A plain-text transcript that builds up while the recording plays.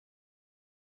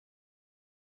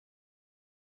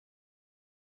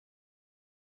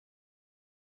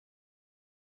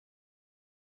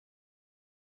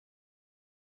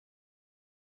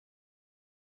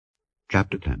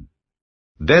Chapter 10.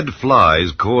 Dead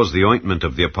flies cause the ointment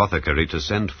of the apothecary to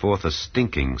send forth a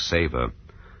stinking savour.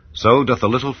 So doth a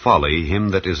little folly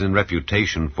him that is in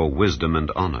reputation for wisdom and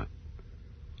honour.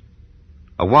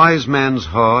 A wise man's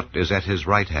heart is at his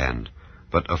right hand,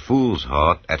 but a fool's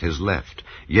heart at his left.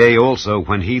 Yea, also,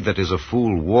 when he that is a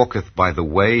fool walketh by the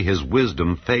way, his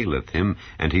wisdom faileth him,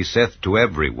 and he saith to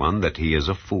every one that he is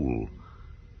a fool.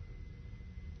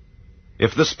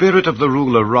 If the spirit of the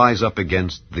ruler rise up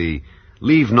against thee,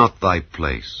 leave not thy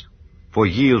place, for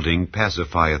yielding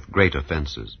pacifieth great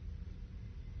offences.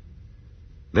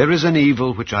 There is an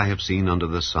evil which I have seen under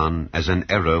the sun, as an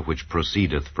error which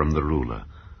proceedeth from the ruler.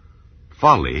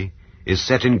 Folly is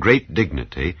set in great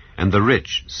dignity, and the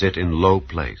rich sit in low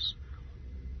place.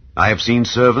 I have seen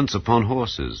servants upon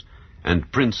horses,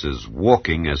 and princes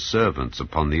walking as servants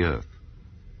upon the earth.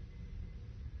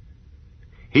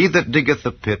 He that diggeth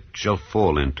a pit shall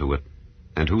fall into it,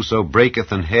 and whoso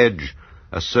breaketh an hedge,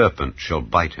 a serpent shall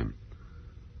bite him.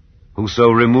 Whoso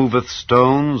removeth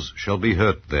stones shall be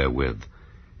hurt therewith,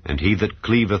 and he that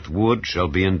cleaveth wood shall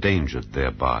be endangered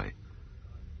thereby.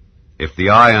 If the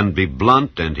iron be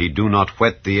blunt, and he do not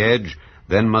whet the edge,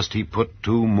 then must he put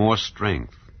to more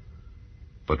strength.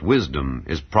 But wisdom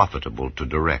is profitable to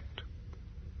direct.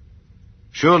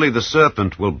 Surely the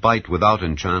serpent will bite without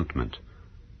enchantment,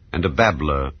 and a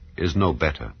babbler is no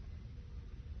better.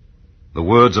 The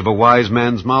words of a wise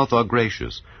man's mouth are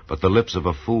gracious, but the lips of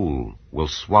a fool will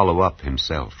swallow up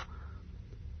himself.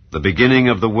 The beginning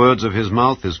of the words of his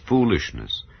mouth is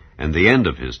foolishness, and the end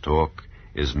of his talk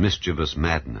is mischievous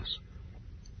madness.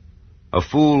 A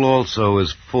fool also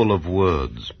is full of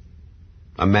words.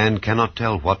 A man cannot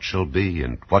tell what shall be,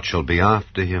 and what shall be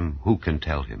after him, who can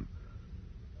tell him?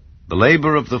 The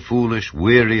labor of the foolish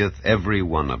wearieth every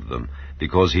one of them,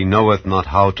 because he knoweth not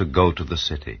how to go to the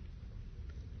city.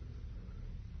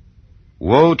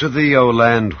 Woe to thee, O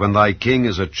land, when thy king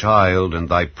is a child, and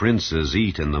thy princes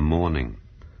eat in the morning.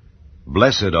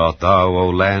 Blessed art thou, O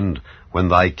land, when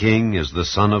thy king is the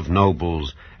son of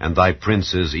nobles, and thy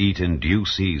princes eat in due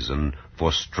season,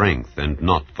 for strength and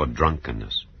not for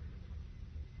drunkenness.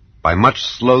 By much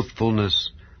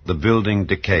slothfulness the building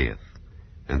decayeth,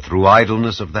 and through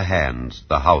idleness of the hands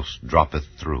the house droppeth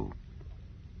through.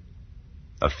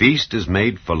 A feast is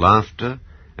made for laughter,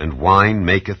 and wine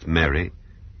maketh merry,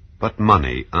 but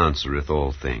money answereth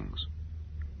all things.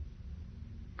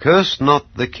 Curse not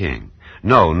the king,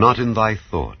 no, not in thy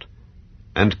thought,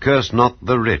 and curse not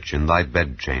the rich in thy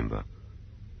bedchamber.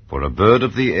 For a bird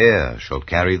of the air shall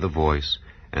carry the voice,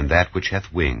 and that which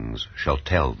hath wings shall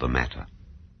tell the matter.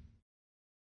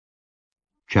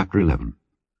 Chapter 11.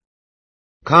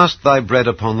 Cast thy bread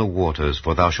upon the waters,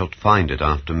 for thou shalt find it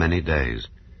after many days.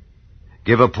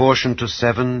 Give a portion to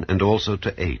 7, and also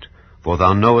to 8, for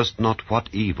thou knowest not what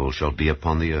evil shall be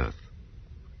upon the earth.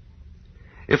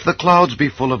 If the clouds be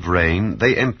full of rain,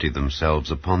 they empty themselves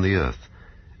upon the earth.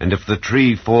 And if the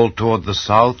tree fall toward the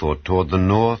south or toward the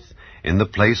north, in the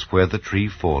place where the tree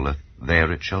falleth,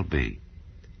 there it shall be.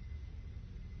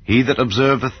 He that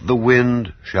observeth the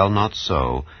wind shall not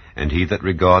sow, and he that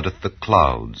regardeth the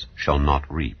clouds shall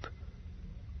not reap.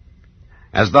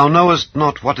 As thou knowest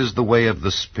not what is the way of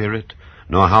the Spirit,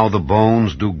 nor how the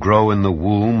bones do grow in the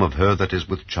womb of her that is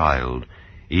with child,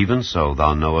 even so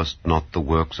thou knowest not the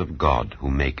works of God, who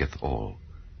maketh all.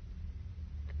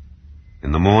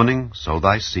 In the morning sow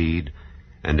thy seed,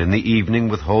 and in the evening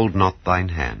withhold not thine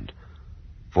hand.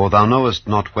 For thou knowest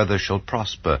not whether shall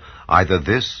prosper either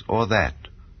this or that,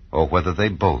 or whether they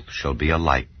both shall be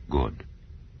alike good.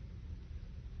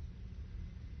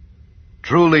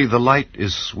 Truly the light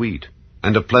is sweet,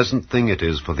 and a pleasant thing it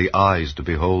is for the eyes to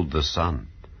behold the sun.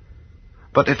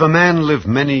 But if a man live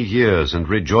many years and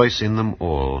rejoice in them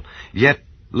all, yet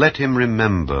let him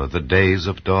remember the days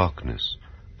of darkness,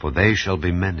 for they shall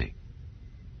be many.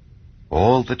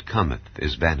 All that cometh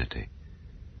is vanity.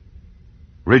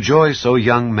 Rejoice, O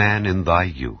young man, in thy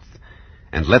youth,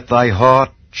 and let thy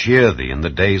heart cheer thee in the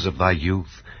days of thy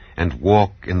youth, and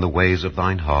walk in the ways of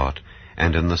thine heart,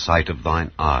 and in the sight of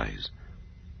thine eyes.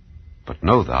 But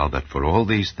know thou that for all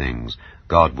these things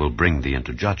God will bring thee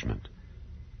into judgment.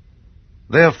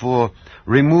 Therefore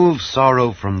remove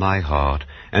sorrow from thy heart,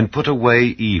 and put away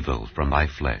evil from thy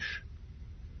flesh.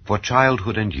 For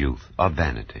childhood and youth are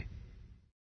vanity.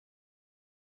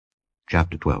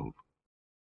 Chapter 12.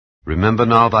 Remember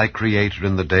now thy Creator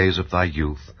in the days of thy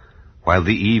youth, while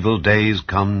the evil days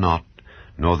come not,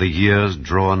 nor the years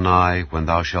draw nigh, when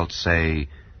thou shalt say,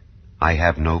 I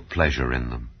have no pleasure in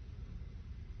them.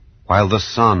 While the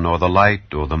sun, or the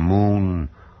light, or the moon,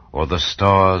 or the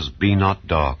stars be not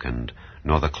darkened,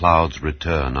 nor the clouds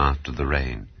return after the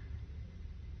rain.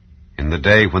 In the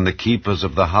day when the keepers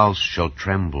of the house shall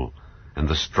tremble, and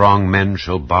the strong men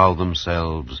shall bow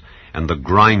themselves, and the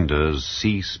grinders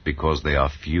cease because they are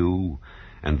few,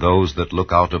 and those that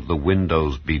look out of the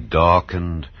windows be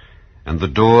darkened, and the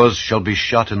doors shall be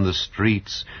shut in the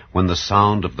streets when the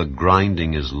sound of the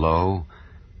grinding is low,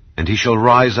 and he shall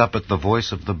rise up at the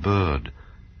voice of the bird,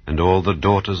 and all the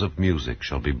daughters of music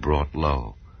shall be brought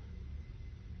low.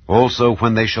 Also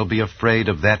when they shall be afraid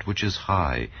of that which is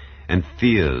high, and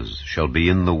fears shall be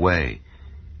in the way,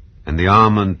 and the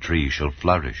almond tree shall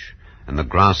flourish, and the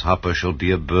grasshopper shall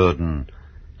be a burden,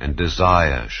 and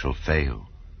desire shall fail.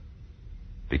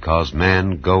 Because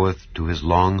man goeth to his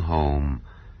long home,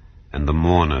 and the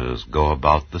mourners go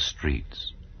about the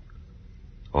streets.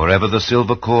 Or ever the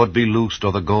silver cord be loosed,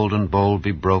 or the golden bowl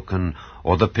be broken,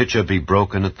 or the pitcher be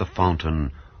broken at the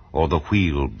fountain, or the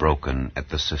wheel broken at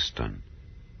the cistern.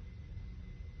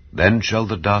 Then shall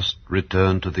the dust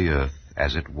return to the earth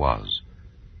as it was,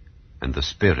 and the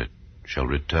spirit shall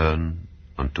return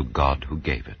unto God who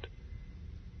gave it.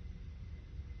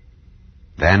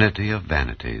 Vanity of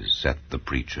vanities, saith the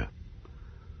preacher.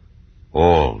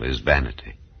 All is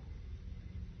vanity.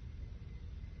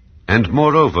 And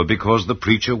moreover, because the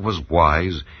preacher was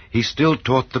wise, he still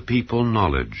taught the people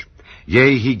knowledge.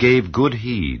 Yea, he gave good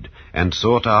heed, and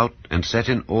sought out and set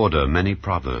in order many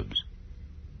proverbs.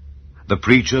 The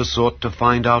preacher sought to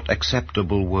find out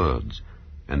acceptable words,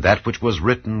 and that which was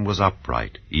written was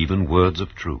upright, even words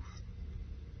of truth.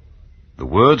 The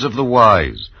words of the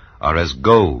wise are as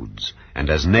goads, and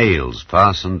as nails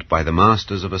fastened by the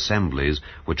masters of assemblies,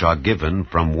 which are given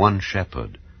from one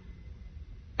shepherd.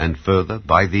 And further,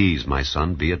 by these, my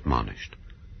son, be admonished.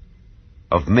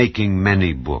 Of making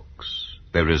many books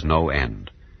there is no end,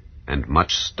 and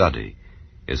much study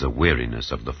is a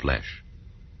weariness of the flesh.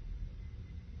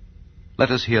 Let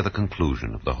us hear the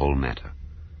conclusion of the whole matter.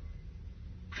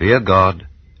 Fear God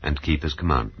and keep his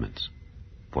commandments,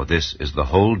 for this is the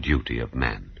whole duty of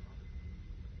man.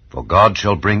 For God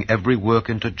shall bring every work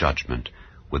into judgment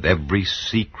with every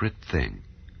secret thing,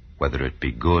 whether it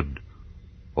be good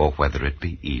or whether it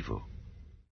be evil.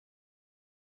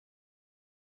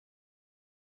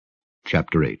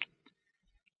 Chapter 8.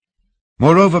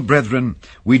 Moreover, brethren,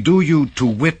 we do you to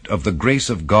wit of the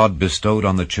grace of God bestowed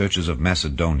on the churches of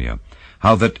Macedonia,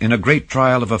 how that in a great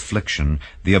trial of affliction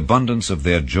the abundance of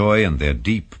their joy and their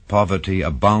deep poverty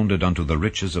abounded unto the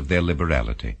riches of their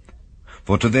liberality.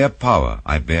 For to their power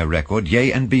I bear record,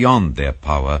 yea, and beyond their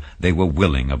power they were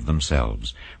willing of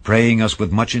themselves, praying us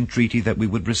with much entreaty that we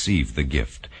would receive the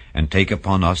gift, and take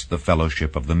upon us the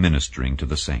fellowship of the ministering to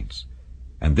the saints.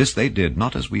 And this they did,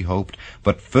 not as we hoped,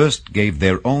 but first gave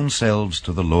their own selves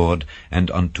to the Lord,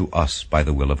 and unto us by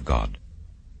the will of God.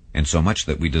 Insomuch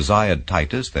that we desired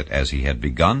Titus, that as he had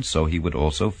begun, so he would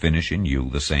also finish in you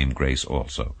the same grace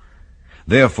also.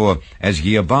 Therefore, as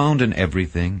ye abound in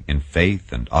everything, in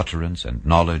faith and utterance and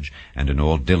knowledge, and in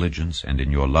all diligence, and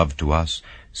in your love to us,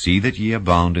 see that ye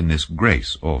abound in this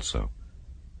grace also.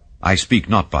 I speak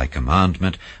not by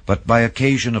commandment, but by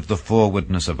occasion of the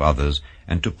forwardness of others,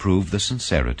 and to prove the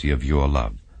sincerity of your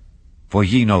love. For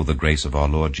ye know the grace of our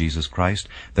Lord Jesus Christ,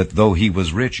 that though he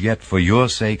was rich, yet for your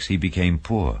sakes he became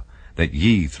poor, that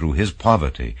ye through his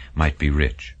poverty might be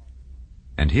rich.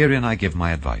 And herein I give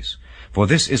my advice. For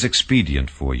this is expedient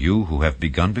for you who have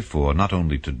begun before, not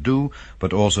only to do,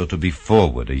 but also to be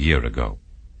forward a year ago.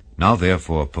 Now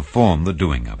therefore perform the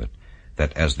doing of it,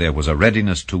 that as there was a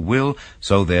readiness to will,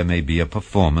 so there may be a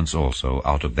performance also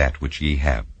out of that which ye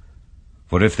have.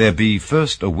 For if there be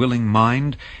first a willing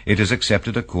mind, it is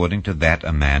accepted according to that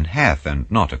a man hath, and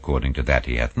not according to that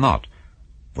he hath not.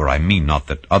 For I mean not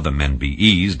that other men be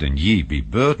eased, and ye be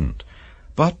burdened,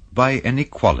 but by an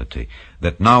equality,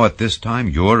 that now at this time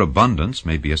your abundance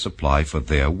may be a supply for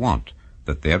their want,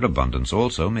 that their abundance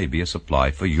also may be a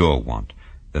supply for your want,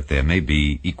 that there may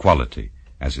be equality,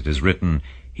 as it is written,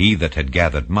 He that had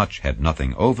gathered much had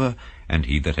nothing over, and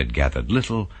he that had gathered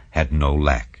little had no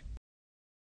lack.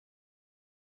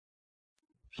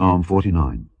 Psalm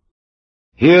 49.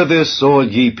 Hear this, all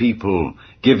ye people,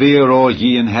 give ear, all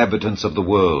ye inhabitants of the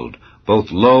world,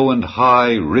 both low and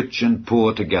high, rich and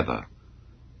poor together.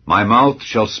 My mouth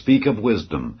shall speak of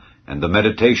wisdom, and the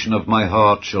meditation of my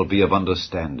heart shall be of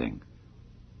understanding.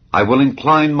 I will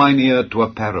incline mine ear to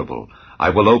a parable, I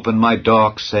will open my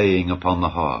dark saying upon the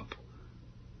harp.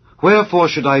 Wherefore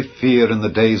should I fear in the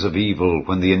days of evil,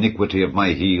 when the iniquity of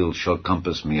my heels shall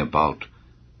compass me about?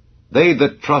 They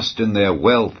that trust in their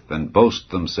wealth, and boast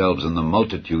themselves in the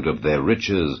multitude of their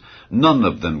riches, none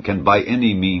of them can by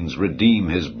any means redeem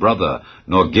his brother,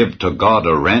 nor give to God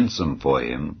a ransom for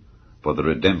him. For the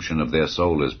redemption of their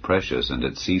soul is precious, and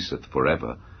it ceaseth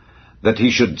forever. that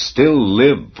he should still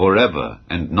live forever,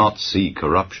 and not see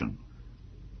corruption.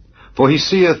 For he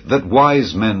seeth that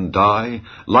wise men die,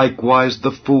 likewise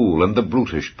the fool and the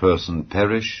brutish person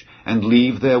perish, and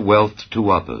leave their wealth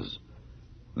to others.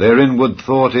 Their inward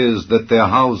thought is that their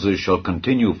houses shall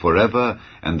continue forever,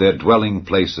 and their dwelling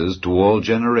places to all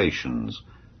generations.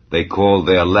 They call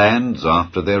their lands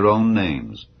after their own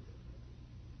names.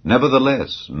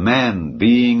 Nevertheless, man,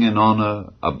 being in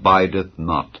honor, abideth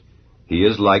not. He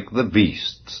is like the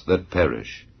beasts that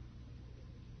perish.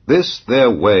 This their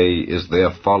way is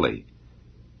their folly,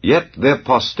 yet their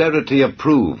posterity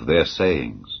approve their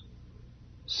sayings.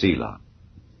 Selah.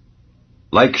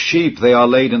 Like sheep they are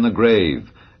laid in the grave,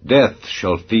 death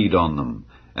shall feed on them,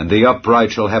 and the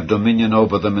upright shall have dominion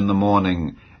over them in the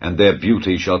morning, and their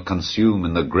beauty shall consume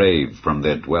in the grave from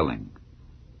their dwelling.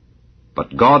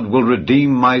 But God will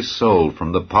redeem my soul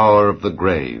from the power of the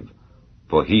grave,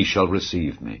 for he shall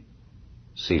receive me.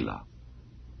 Selah.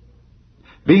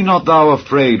 Be not thou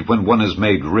afraid when one is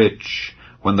made rich,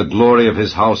 when the glory of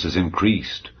his house is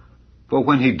increased. For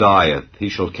when he dieth, he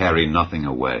shall carry nothing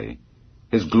away.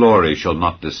 His glory shall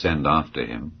not descend after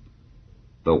him.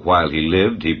 Though while he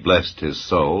lived he blessed his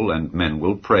soul, and men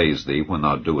will praise thee when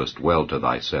thou doest well to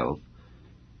thyself.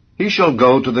 He shall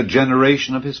go to the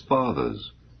generation of his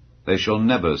fathers. They shall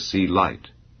never see light.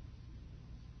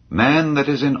 Man that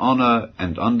is in honor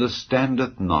and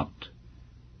understandeth not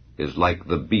is like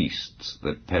the beasts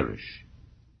that perish.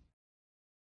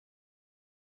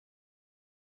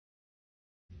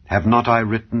 Have not I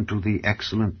written to thee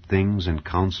excellent things and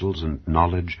counsels and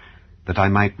knowledge, that I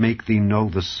might make thee know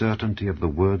the certainty of the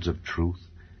words of truth,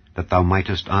 that thou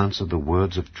mightest answer the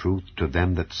words of truth to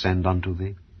them that send unto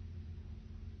thee?